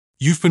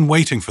You've been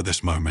waiting for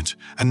this moment,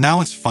 and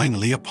now it's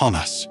finally upon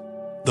us.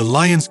 The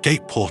Lion's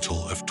Gate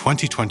portal of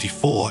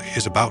 2024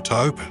 is about to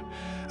open,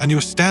 and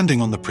you're standing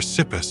on the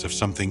precipice of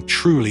something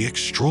truly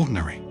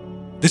extraordinary.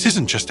 This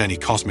isn't just any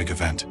cosmic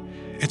event.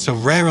 It's a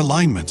rare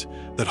alignment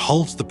that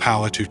holds the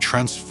power to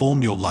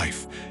transform your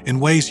life in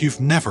ways you've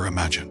never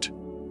imagined.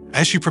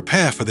 As you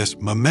prepare for this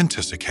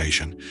momentous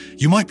occasion,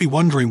 you might be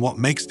wondering what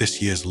makes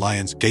this year's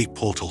Lion's Gate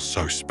portal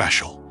so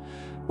special.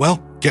 Well,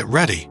 get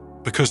ready,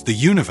 because the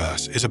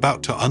universe is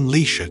about to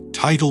unleash a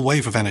tidal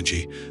wave of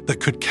energy that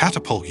could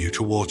catapult you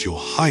towards your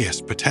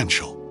highest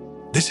potential.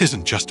 This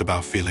isn't just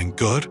about feeling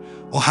good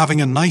or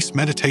having a nice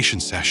meditation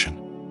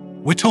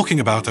session. We're talking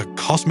about a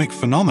cosmic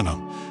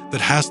phenomenon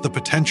that has the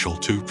potential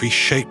to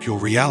reshape your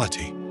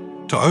reality,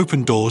 to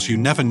open doors you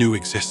never knew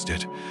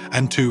existed,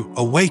 and to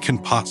awaken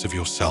parts of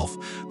yourself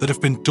that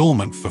have been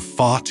dormant for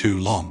far too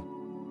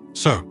long.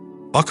 So,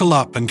 buckle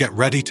up and get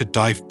ready to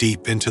dive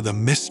deep into the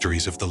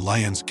mysteries of the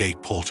Lion's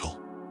Gate portal.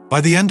 By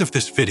the end of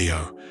this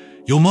video,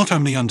 you'll not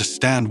only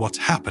understand what's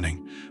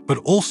happening, but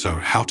also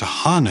how to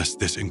harness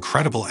this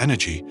incredible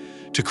energy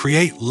to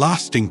create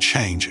lasting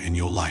change in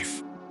your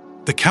life.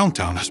 The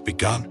countdown has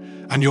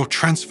begun, and your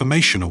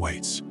transformation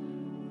awaits.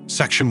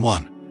 Section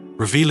 1.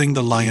 Revealing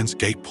the Lion's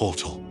Gate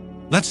portal.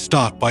 Let's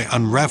start by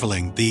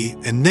unraveling the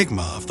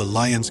enigma of the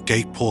Lion's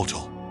Gate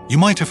portal. You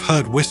might have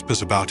heard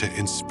whispers about it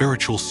in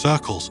spiritual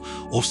circles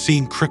or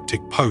seen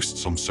cryptic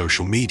posts on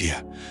social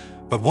media.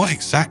 But what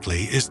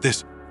exactly is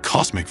this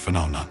cosmic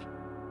phenomenon?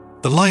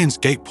 The Lion's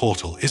Gate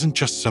portal isn't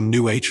just some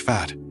new age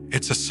fad.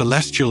 It's a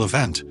celestial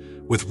event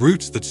with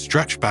roots that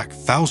stretch back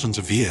thousands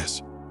of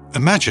years.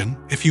 Imagine,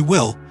 if you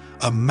will,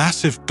 a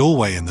massive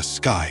doorway in the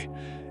sky,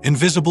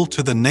 invisible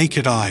to the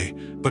naked eye,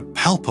 but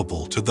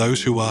palpable to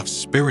those who are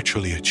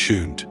spiritually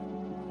attuned.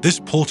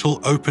 This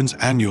portal opens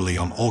annually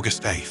on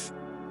August 8th,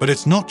 but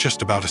it's not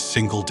just about a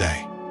single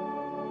day.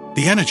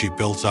 The energy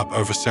builds up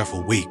over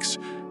several weeks,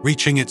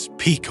 reaching its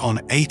peak on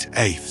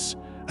 8/8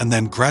 and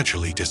then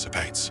gradually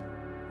dissipates.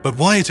 But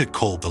why is it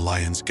called the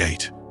Lion's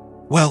Gate?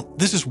 Well,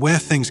 this is where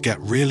things get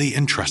really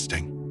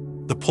interesting.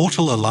 The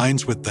portal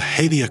aligns with the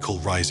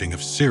heliacal rising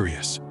of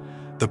Sirius,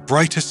 the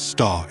brightest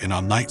star in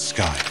our night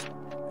sky.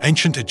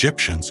 Ancient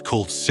Egyptians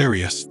called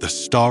Sirius the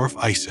Star of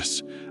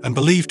Isis and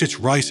believed its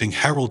rising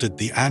heralded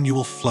the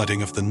annual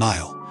flooding of the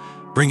Nile,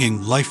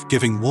 bringing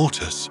life-giving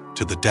waters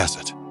to the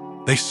desert.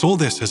 They saw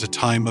this as a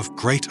time of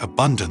great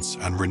abundance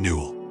and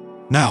renewal.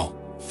 Now,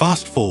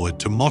 fast forward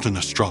to modern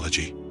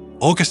astrology.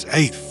 August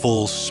 8th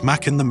falls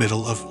smack in the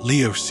middle of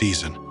Leo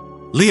season.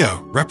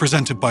 Leo,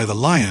 represented by the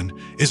lion,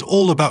 is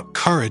all about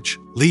courage,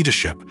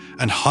 leadership,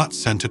 and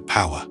heart-centered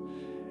power.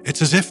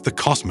 It's as if the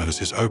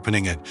cosmos is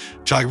opening a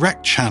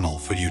direct channel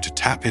for you to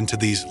tap into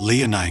these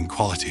leonine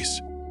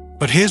qualities.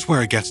 But here's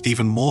where it gets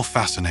even more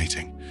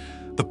fascinating.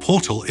 The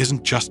portal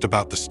isn't just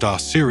about the star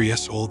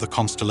Sirius or the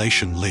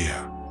constellation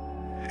Leo.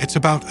 It's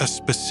about a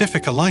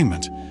specific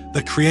alignment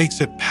that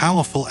creates a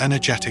powerful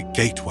energetic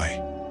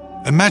gateway.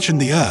 Imagine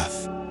the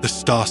Earth, the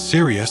star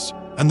Sirius,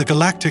 and the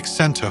galactic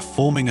center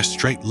forming a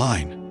straight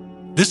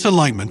line. This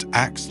alignment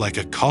acts like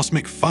a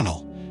cosmic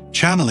funnel,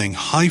 channeling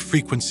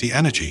high-frequency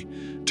energy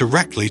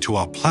directly to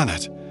our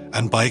planet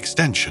and, by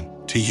extension,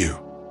 to you.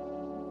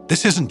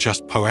 This isn't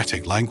just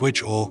poetic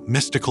language or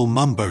mystical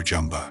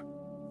mumbo-jumbo.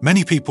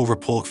 Many people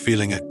report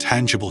feeling a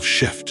tangible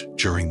shift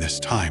during this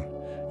time.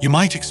 You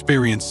might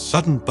experience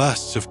sudden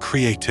bursts of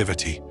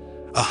creativity,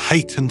 a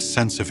heightened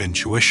sense of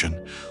intuition,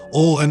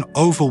 or an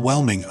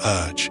overwhelming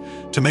urge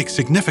to make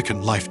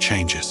significant life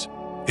changes.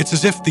 It's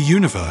as if the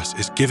universe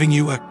is giving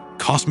you a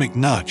cosmic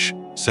nudge,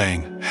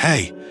 saying,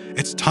 "Hey,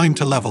 it's time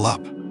to level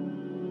up."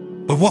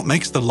 But what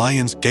makes the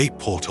Lion's Gate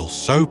portal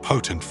so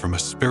potent from a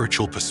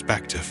spiritual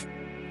perspective?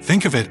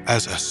 Think of it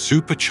as a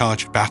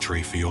supercharged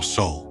battery for your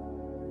soul.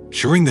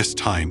 During this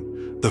time,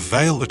 the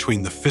veil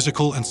between the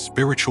physical and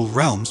spiritual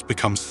realms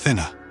becomes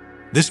thinner.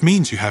 This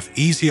means you have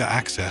easier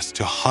access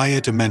to higher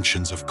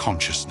dimensions of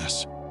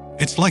consciousness.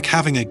 It's like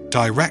having a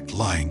direct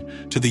line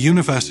to the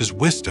universe's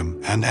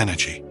wisdom and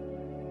energy.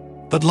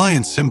 But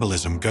lion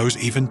symbolism goes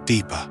even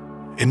deeper.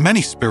 In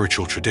many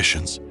spiritual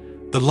traditions,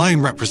 the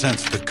lion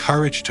represents the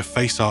courage to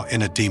face our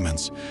inner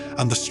demons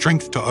and the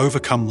strength to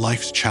overcome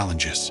life's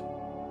challenges.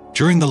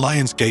 During the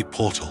Lion's Gate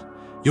portal,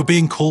 you're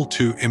being called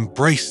to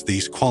embrace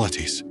these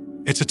qualities.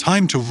 It's a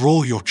time to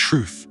roar your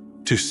truth,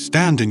 to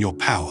stand in your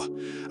power,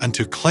 and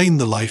to claim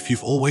the life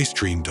you've always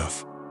dreamed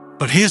of.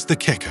 But here's the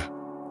kicker.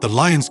 The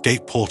Lion's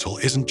Gate portal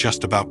isn't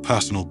just about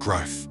personal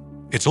growth.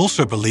 It's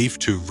also believed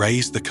to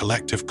raise the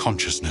collective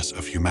consciousness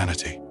of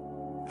humanity.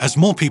 As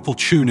more people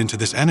tune into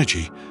this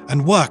energy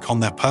and work on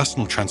their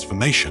personal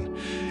transformation,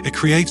 it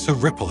creates a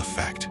ripple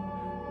effect.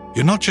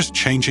 You're not just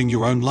changing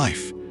your own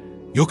life,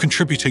 you're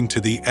contributing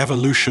to the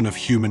evolution of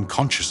human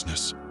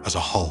consciousness as a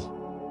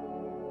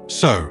whole.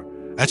 So,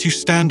 as you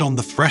stand on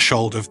the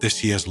threshold of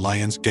this year's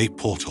Lion's Gate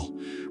portal,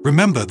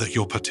 remember that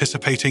you're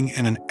participating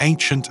in an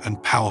ancient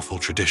and powerful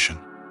tradition.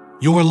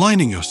 You're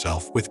aligning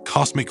yourself with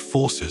cosmic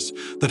forces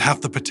that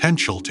have the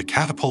potential to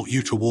catapult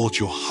you towards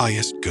your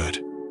highest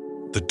good.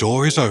 The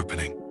door is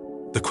opening.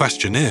 The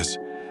question is,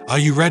 Are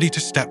you ready to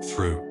step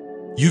through?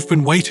 You've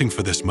been waiting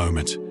for this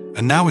moment,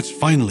 and now it's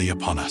finally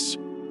upon us.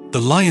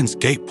 The Lion's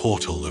Gate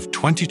portal of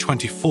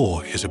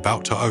 2024 is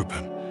about to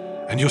open,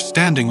 and you're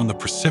standing on the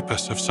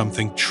precipice of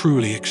something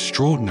truly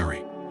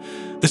extraordinary.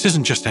 This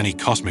isn't just any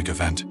cosmic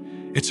event.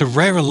 It's a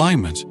rare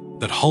alignment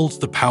that holds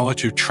the power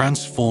to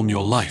transform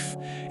your life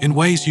in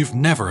ways you've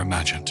never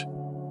imagined.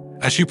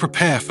 As you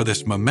prepare for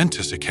this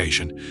momentous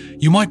occasion,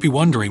 you might be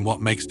wondering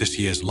what makes this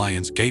year's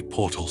Lion's Gate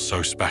portal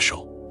so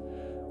special.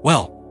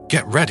 Well,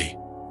 get ready,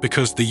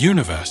 because the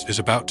universe is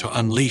about to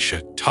unleash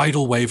a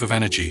tidal wave of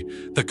energy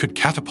that could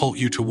catapult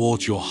you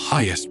towards your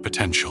highest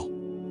potential.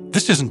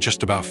 This isn't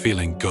just about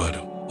feeling good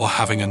or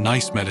having a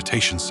nice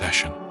meditation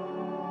session.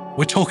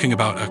 We're talking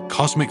about a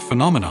cosmic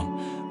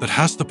phenomenon that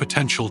has the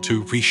potential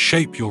to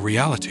reshape your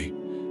reality,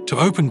 to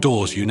open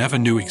doors you never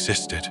knew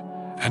existed,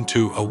 and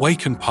to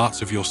awaken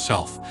parts of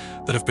yourself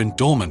that have been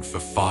dormant for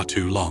far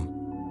too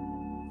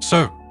long.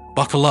 So,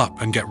 buckle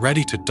up and get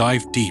ready to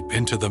dive deep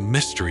into the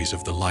mysteries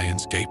of the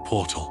Lion's Gate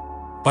portal.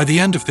 By the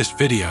end of this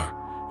video,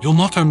 you'll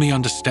not only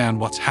understand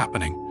what's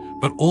happening,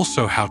 but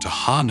also how to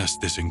harness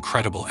this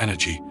incredible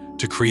energy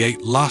to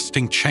create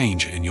lasting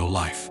change in your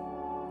life.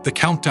 The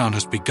countdown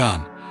has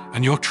begun,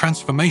 and your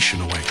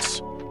transformation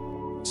awaits.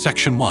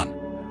 Section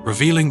 1.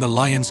 Revealing the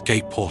Lion's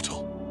Gate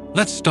portal.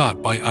 Let's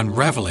start by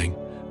unraveling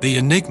the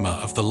enigma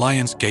of the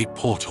Lion's Gate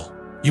portal.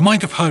 You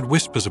might have heard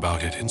whispers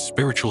about it in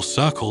spiritual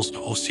circles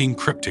or seen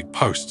cryptic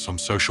posts on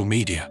social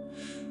media.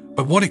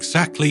 But what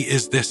exactly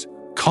is this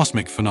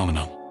cosmic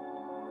phenomenon?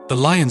 The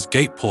Lion's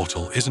Gate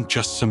portal isn't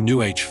just some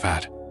New Age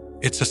fad.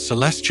 It's a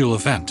celestial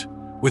event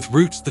with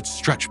roots that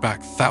stretch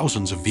back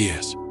thousands of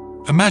years.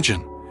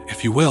 Imagine,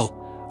 if you will,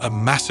 a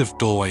massive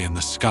doorway in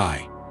the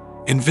sky,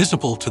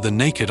 invisible to the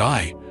naked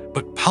eye,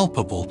 but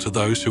palpable to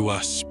those who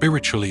are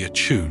spiritually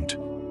attuned.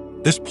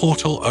 This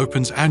portal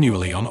opens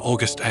annually on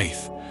August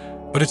 8th,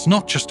 but it's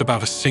not just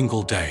about a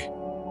single day.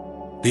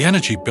 The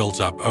energy builds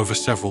up over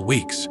several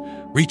weeks,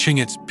 reaching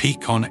its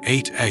peak on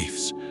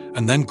 8/8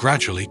 and then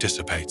gradually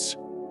dissipates.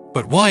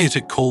 But why is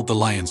it called the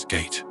Lion's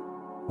Gate?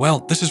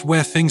 Well, this is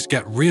where things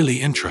get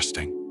really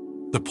interesting.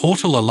 The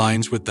portal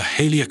aligns with the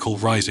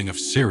heliacal rising of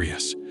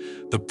Sirius,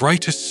 the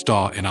brightest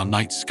star in our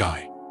night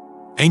sky.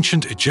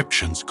 Ancient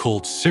Egyptians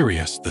called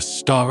Sirius the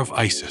Star of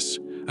Isis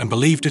and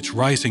believed its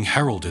rising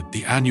heralded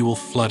the annual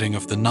flooding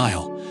of the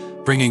Nile,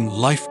 bringing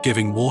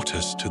life-giving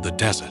waters to the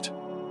desert.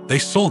 They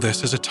saw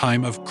this as a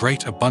time of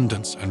great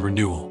abundance and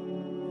renewal.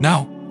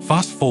 Now,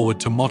 fast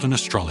forward to modern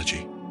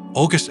astrology.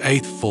 August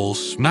 8th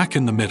falls smack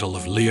in the middle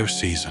of Leo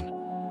season.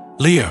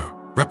 Leo,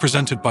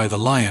 represented by the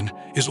lion,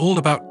 is all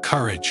about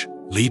courage,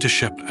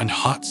 leadership, and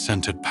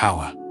heart-centered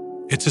power.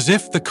 It's as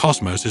if the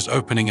cosmos is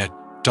opening a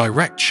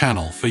direct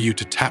channel for you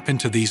to tap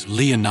into these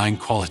leonine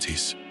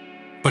qualities.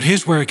 But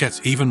here's where it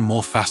gets even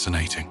more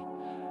fascinating.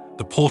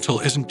 The portal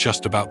isn't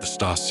just about the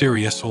star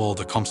Sirius or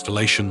the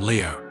constellation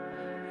Leo.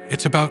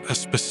 It's about a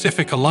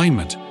specific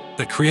alignment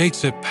that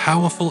creates a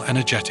powerful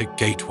energetic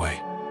gateway.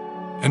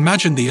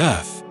 Imagine the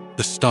Earth,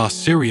 the star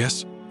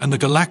Sirius, and the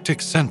galactic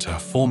center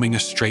forming a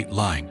straight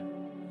line.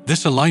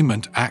 This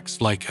alignment acts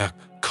like a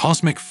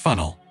cosmic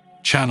funnel,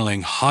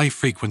 channeling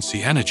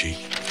high-frequency energy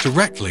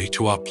directly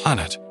to our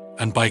planet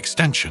and, by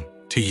extension,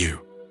 to you.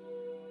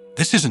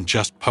 This isn't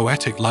just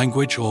poetic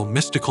language or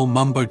mystical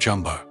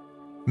mumbo-jumbo.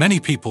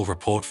 Many people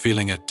report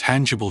feeling a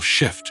tangible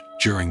shift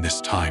during this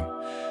time.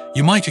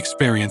 You might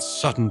experience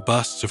sudden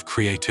bursts of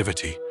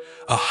creativity,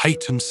 a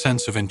heightened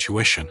sense of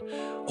intuition,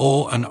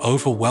 or an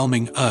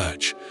overwhelming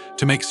urge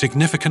to make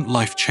significant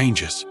life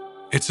changes.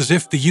 It's as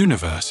if the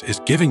universe is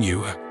giving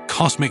you a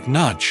cosmic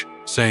nudge,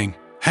 saying,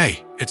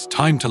 "Hey, it's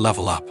time to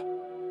level up."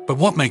 But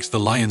what makes the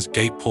Lion's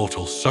Gate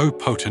portal so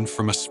potent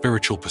from a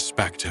spiritual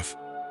perspective?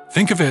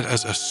 Think of it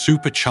as a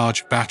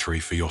supercharged battery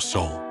for your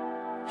soul.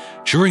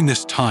 During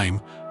this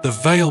time, the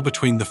veil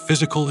between the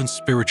physical and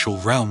spiritual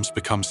realms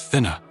becomes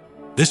thinner.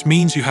 This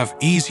means you have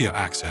easier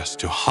access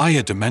to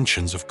higher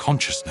dimensions of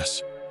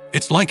consciousness.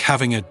 It's like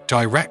having a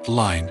direct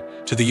line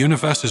to the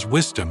universe's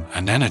wisdom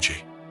and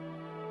energy.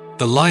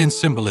 The lion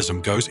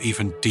symbolism goes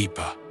even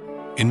deeper.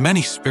 In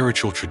many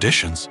spiritual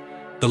traditions,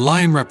 the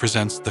lion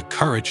represents the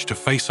courage to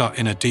face our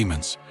inner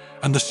demons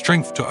and the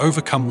strength to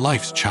overcome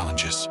life's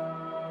challenges.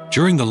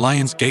 During the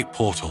Lion's Gate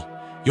portal,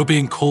 you're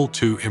being called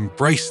to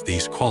embrace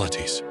these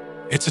qualities.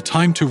 It's a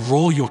time to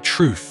roar your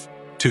truth,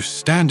 to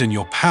stand in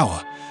your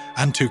power,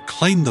 and to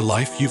claim the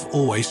life you've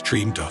always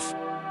dreamed of.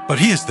 But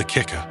here's the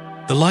kicker.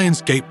 The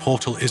Lion's Gate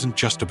portal isn't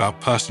just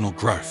about personal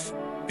growth.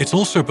 It's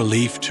also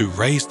believed to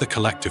raise the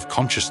collective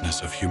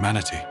consciousness of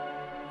humanity.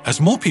 As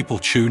more people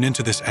tune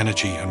into this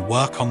energy and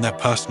work on their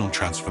personal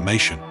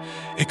transformation,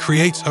 it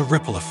creates a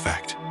ripple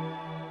effect.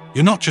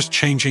 You're not just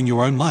changing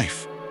your own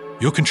life,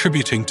 you're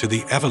contributing to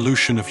the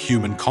evolution of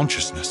human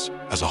consciousness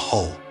as a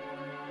whole.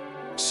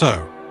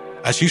 So,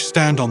 as you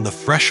stand on the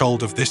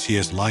threshold of this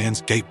year's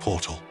Lion's Gate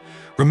portal,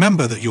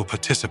 remember that you're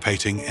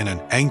participating in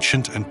an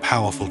ancient and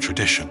powerful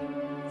tradition.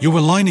 You're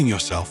aligning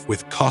yourself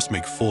with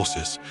cosmic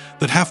forces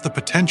that have the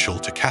potential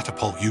to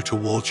catapult you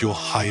towards your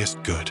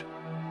highest good.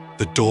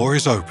 The door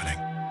is opening.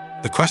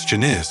 The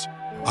question is,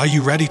 Are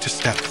you ready to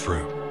step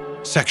through?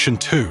 Section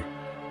 2.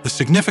 The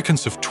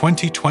significance of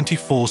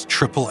 2024's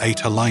Triple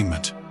Eight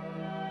alignment.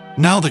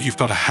 Now that you've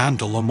got a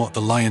handle on what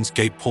the Lion's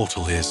Gate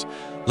portal is,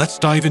 let's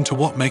dive into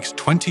what makes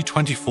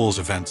 2024's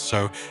event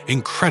so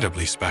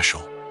incredibly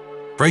special.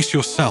 Brace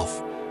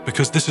yourself,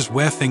 because this is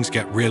where things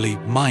get really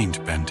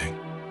mind-bending.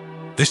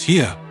 This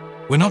year,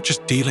 we're not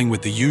just dealing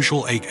with the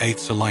usual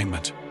 8/8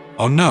 alignment.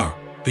 Oh no,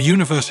 the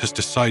universe has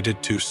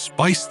decided to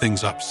spice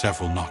things up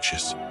several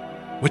notches.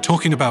 We're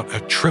talking about a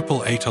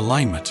Triple Eight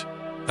alignment.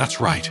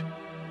 That's right,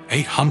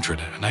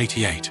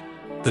 888.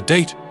 The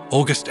date,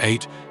 August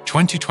 8,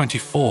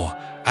 2024,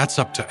 adds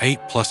up to 8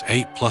 plus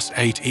 8 plus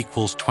 8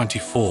 equals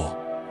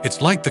 24.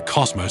 It's like the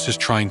cosmos is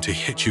trying to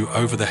hit you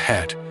over the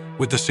head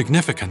with the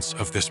significance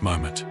of this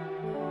moment.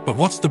 But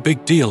what's the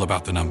big deal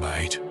about the number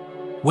 8?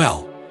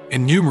 Well,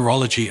 in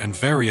numerology and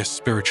various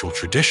spiritual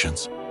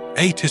traditions,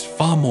 8 is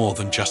far more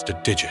than just a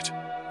digit.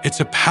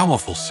 It's a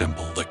powerful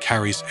symbol that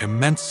carries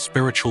immense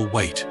spiritual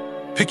weight.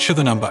 Picture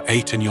the number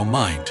 8 in your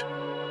mind.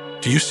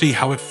 Do you see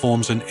how it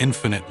forms an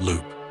infinite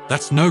loop?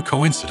 That's no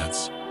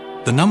coincidence.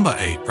 The number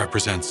 8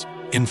 represents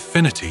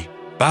infinity,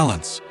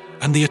 balance,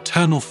 and the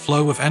eternal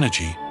flow of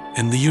energy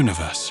in the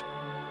universe.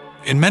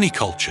 In many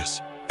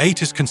cultures,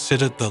 8 is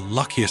considered the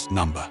luckiest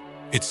number.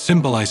 It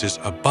symbolizes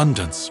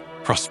abundance,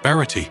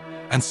 prosperity,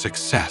 and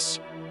success.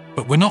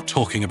 But we're not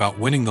talking about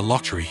winning the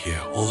lottery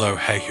here, although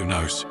hey, who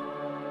knows?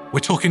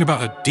 We're talking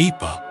about a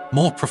deeper,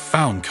 more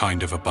profound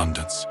kind of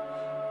abundance.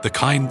 The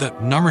kind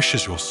that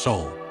nourishes your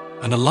soul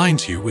and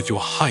aligns you with your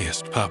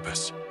highest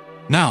purpose.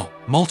 Now,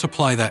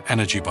 multiply that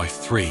energy by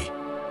 3.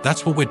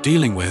 That's what we're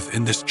dealing with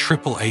in this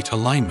Triple Eight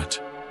alignment.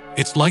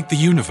 It's like the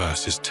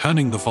universe is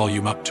turning the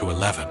volume up to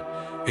 11,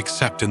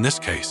 except in this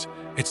case,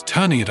 it's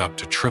turning it up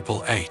to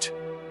 888.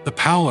 The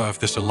power of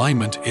this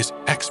alignment is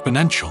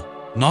exponential,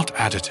 not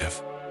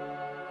additive.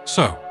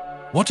 So,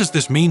 what does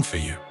this mean for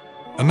you?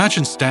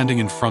 Imagine standing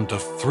in front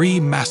of 3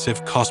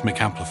 massive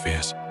cosmic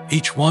amplifiers,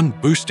 each one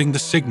boosting the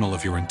signal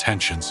of your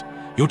intentions,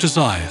 your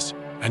desires,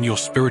 and your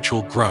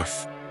spiritual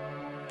growth.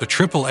 The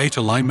 888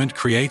 alignment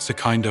creates a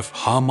kind of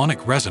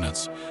harmonic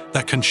resonance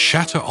that can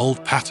shatter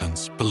old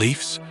patterns,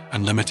 beliefs,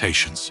 and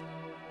limitations.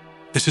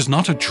 This is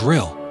not a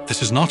drill,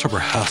 this is not a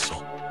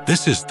rehearsal,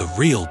 this is the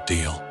real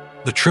deal.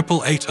 The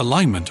 888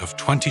 alignment of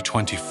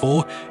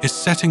 2024 is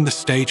setting the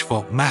stage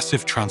for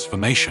massive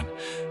transformation,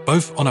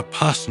 both on a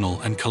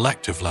personal and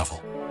collective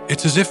level.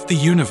 It's as if the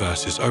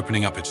universe is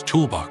opening up its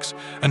toolbox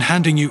and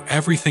handing you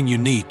everything you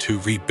need to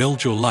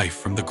rebuild your life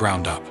from the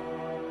ground up.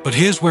 But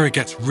here's where it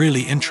gets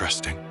really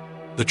interesting.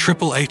 The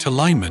 888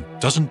 alignment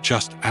doesn't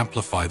just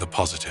amplify the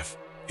positive.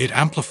 It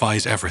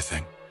amplifies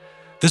everything.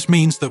 This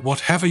means that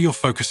whatever you're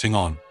focusing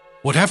on,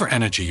 whatever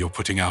energy you're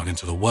putting out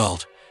into the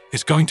world,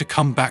 is going to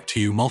come back to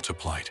you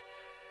multiplied.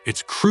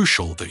 It's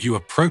crucial that you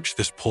approach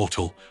this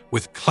portal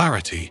with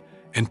clarity,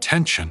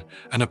 intention,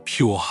 and a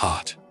pure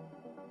heart.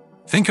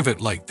 Think of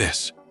it like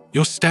this.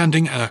 You're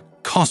standing at a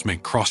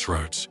cosmic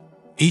crossroads.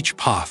 Each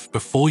path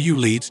before you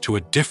leads to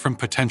a different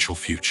potential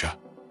future.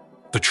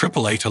 The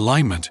 888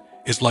 alignment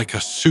is like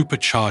a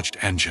supercharged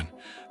engine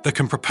that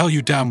can propel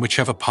you down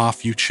whichever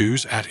path you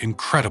choose at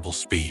incredible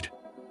speed.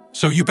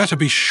 So you better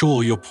be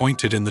sure you're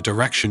pointed in the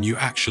direction you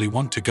actually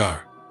want to go.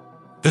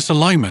 This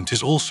alignment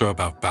is also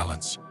about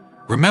balance.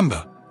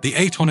 Remember, the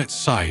 8 on its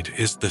side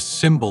is the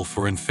symbol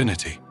for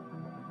infinity.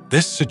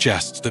 This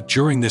suggests that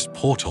during this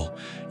portal,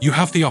 you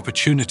have the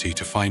opportunity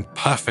to find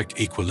perfect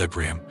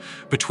equilibrium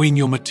between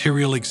your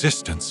material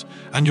existence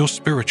and your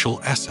spiritual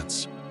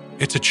essence.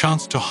 It's a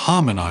chance to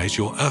harmonize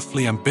your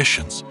earthly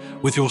ambitions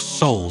with your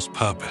soul's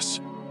purpose.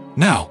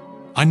 Now,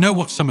 I know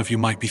what some of you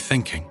might be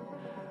thinking.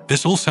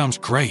 This all sounds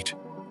great,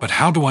 but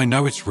how do I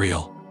know it's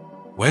real?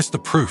 Where's the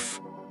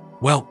proof?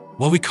 Well,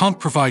 while we can't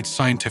provide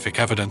scientific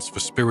evidence for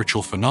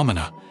spiritual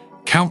phenomena,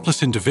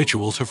 countless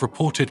individuals have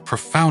reported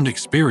profound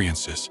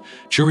experiences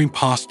during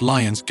past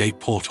Lion's Gate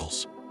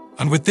portals.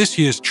 And with this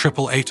year's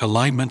 888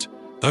 alignment,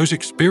 those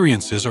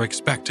experiences are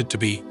expected to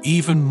be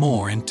even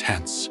more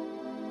intense.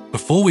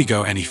 Before we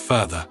go any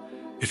further,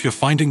 if you're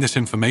finding this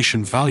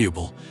information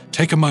valuable,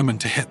 take a moment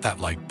to hit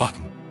that like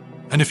button.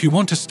 And if you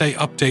want to stay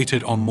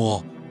updated on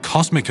more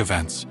cosmic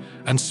events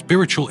and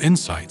spiritual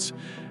insights,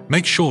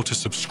 make sure to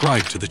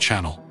subscribe to the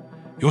channel.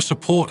 Your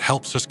support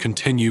helps us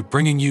continue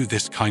bringing you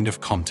this kind of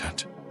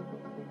content.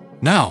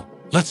 Now,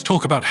 let's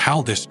talk about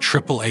how this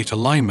 888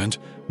 alignment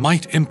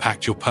might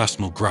impact your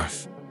personal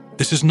growth.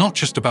 This is not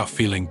just about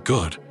feeling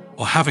good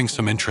or having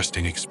some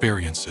interesting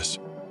experiences.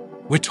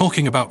 We're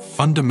talking about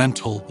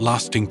fundamental,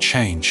 lasting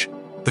change,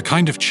 the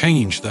kind of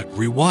change that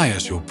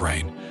rewires your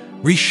brain,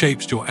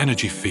 reshapes your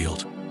energy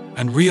field,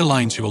 and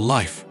realigns your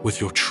life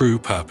with your true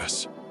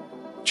purpose.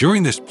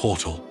 During this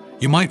portal,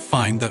 you might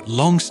find that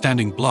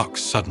long-standing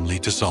blocks suddenly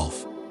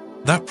dissolve.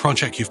 That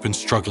project you've been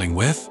struggling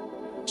with,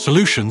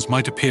 solutions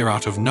might appear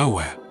out of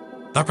nowhere.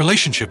 That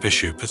relationship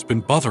issue that's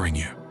been bothering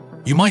you,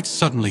 you might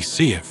suddenly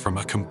see it from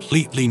a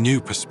completely new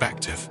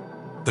perspective.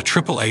 The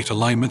 888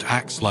 alignment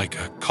acts like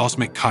a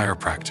cosmic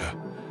chiropractor,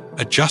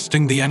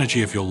 adjusting the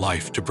energy of your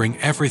life to bring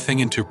everything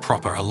into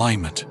proper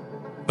alignment.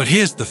 But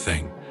here's the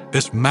thing,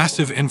 this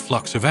massive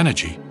influx of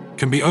energy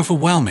can be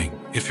overwhelming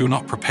if you're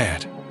not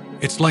prepared.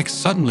 It's like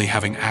suddenly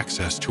having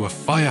access to a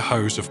fire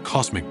hose of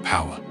cosmic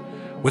power.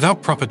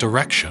 Without proper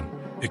direction,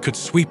 it could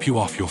sweep you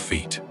off your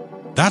feet.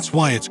 That's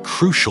why it's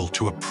crucial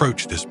to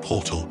approach this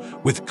portal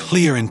with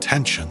clear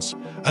intentions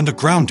and a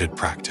grounded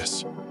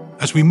practice.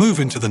 As we move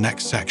into the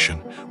next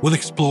section, we'll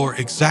explore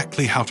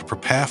exactly how to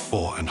prepare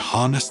for and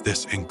harness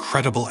this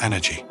incredible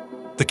energy.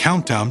 The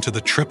countdown to the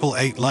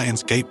 888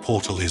 Lions Gate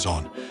portal is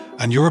on,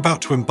 and you're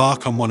about to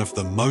embark on one of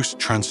the most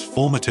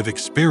transformative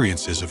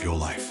experiences of your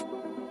life.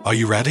 Are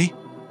you ready?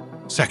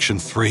 Section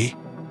 3.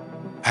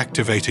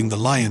 Activating the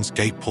Lions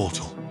Gate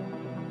portal.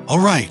 All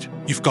right,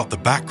 you've got the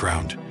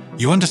background,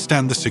 you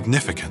understand the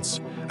significance,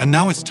 and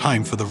now it's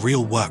time for the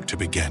real work to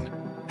begin.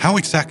 How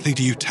exactly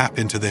do you tap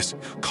into this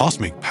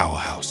cosmic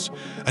powerhouse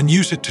and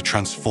use it to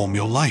transform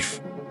your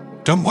life?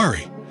 Don't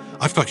worry,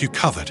 I've got you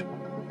covered.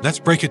 Let's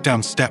break it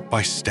down step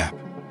by step.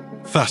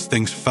 First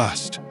things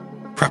first,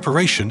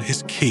 preparation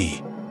is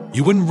key.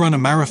 You wouldn't run a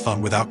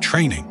marathon without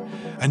training,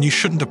 and you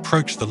shouldn't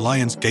approach the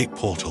Lions Gate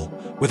portal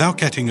without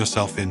getting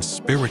yourself in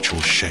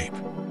spiritual shape.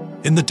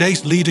 In the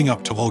days leading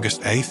up to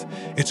August 8th,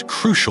 it's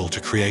crucial to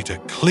create a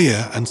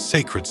clear and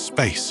sacred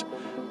space,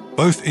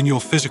 both in your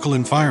physical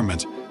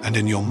environment and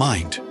in your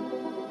mind.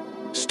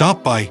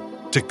 Start by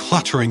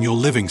decluttering your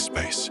living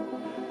space.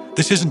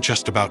 This isn't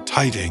just about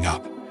tidying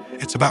up,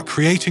 it's about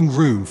creating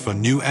room for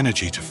new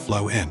energy to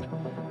flow in.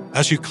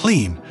 As you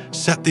clean,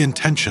 set the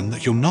intention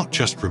that you're not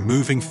just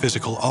removing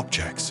physical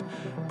objects,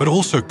 but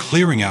also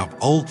clearing out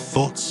old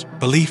thoughts,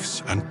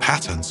 beliefs, and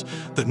patterns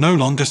that no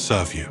longer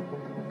serve you.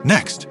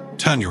 Next,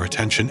 turn your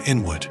attention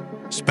inward.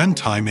 Spend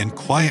time in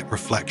quiet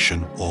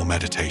reflection or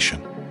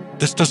meditation.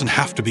 This doesn't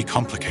have to be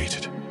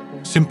complicated.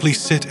 Simply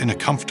sit in a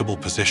comfortable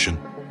position,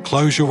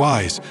 close your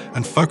eyes,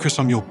 and focus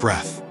on your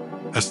breath.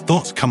 As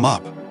thoughts come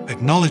up,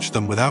 acknowledge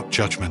them without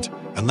judgment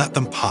and let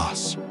them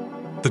pass.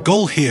 The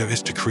goal here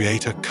is to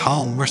create a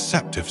calm,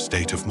 receptive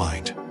state of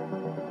mind.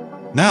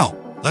 Now,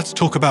 let's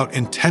talk about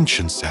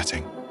intention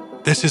setting.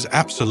 This is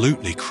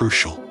absolutely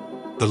crucial.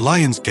 The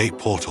Lions Gate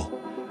portal,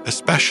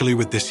 especially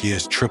with this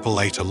year's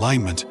 888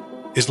 alignment,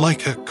 is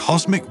like a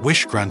cosmic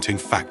wish-granting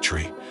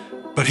factory.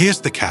 But here's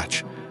the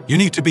catch. You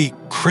need to be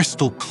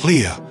crystal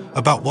clear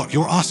about what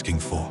you're asking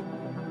for.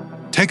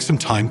 Take some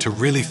time to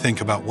really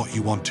think about what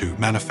you want to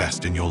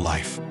manifest in your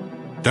life.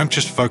 Don't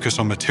just focus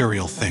on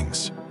material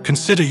things.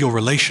 Consider your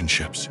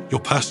relationships, your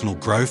personal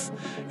growth,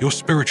 your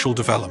spiritual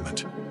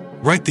development.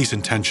 Write these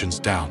intentions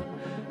down.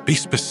 Be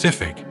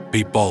specific,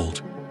 be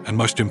bold, and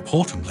most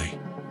importantly,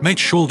 make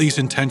sure these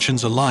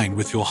intentions align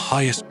with your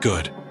highest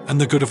good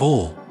and the good of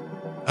all.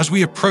 As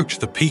we approach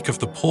the peak of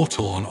the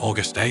portal on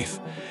August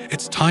 8th,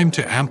 it's time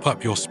to amp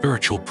up your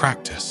spiritual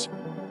practice.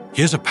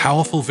 Here's a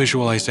powerful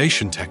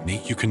visualization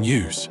technique you can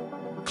use.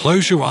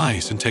 Close your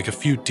eyes and take a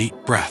few deep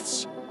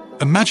breaths.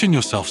 Imagine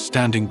yourself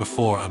standing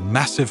before a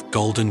massive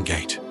golden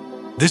gate.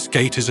 This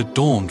gate is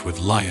adorned with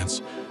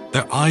lions,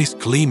 their eyes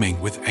gleaming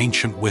with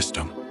ancient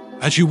wisdom.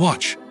 As you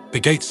watch, the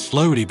gate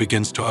slowly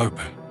begins to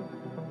open.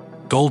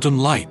 Golden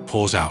light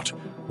pours out,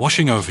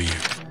 washing over you.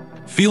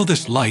 Feel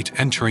this light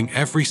entering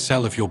every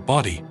cell of your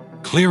body,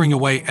 clearing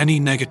away any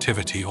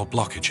negativity or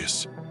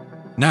blockages.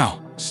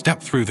 Now,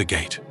 step through the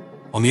gate.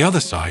 On the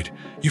other side,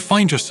 you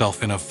find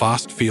yourself in a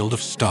vast field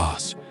of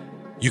stars.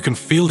 You can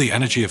feel the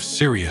energy of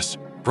Sirius,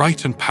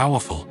 bright and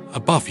powerful,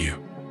 above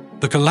you.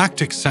 The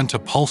galactic center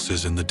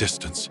pulses in the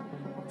distance.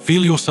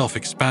 Feel yourself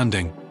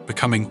expanding,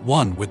 becoming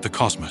one with the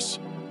cosmos.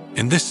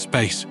 In this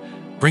space,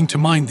 bring to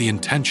mind the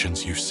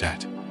intentions you've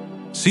set.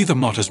 See them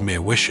not as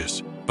mere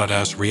wishes, but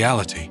as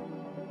reality.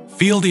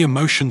 Feel the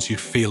emotions you'd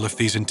feel if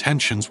these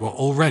intentions were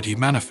already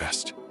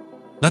manifest.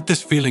 Let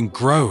this feeling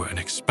grow and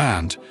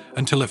expand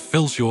until it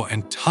fills your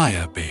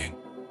entire being.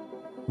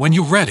 When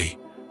you're ready,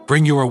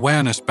 bring your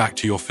awareness back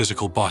to your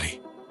physical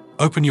body.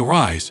 Open your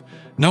eyes,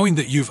 knowing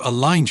that you've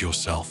aligned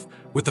yourself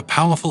with the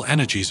powerful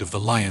energies of the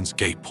Lions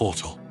Gate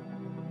portal.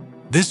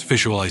 This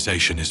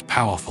visualization is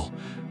powerful,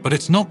 but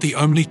it's not the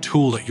only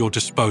tool at your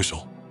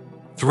disposal.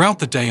 Throughout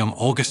the day on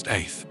August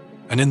 8th,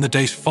 and in the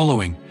days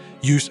following,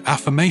 use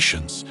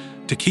affirmations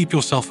to keep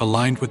yourself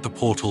aligned with the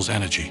portal's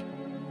energy.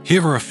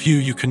 Here are a few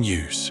you can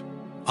use.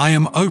 I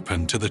am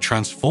open to the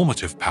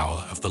transformative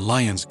power of the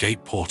Lions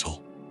Gate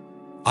portal.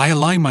 I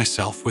align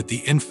myself with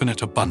the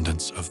infinite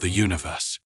abundance of the universe.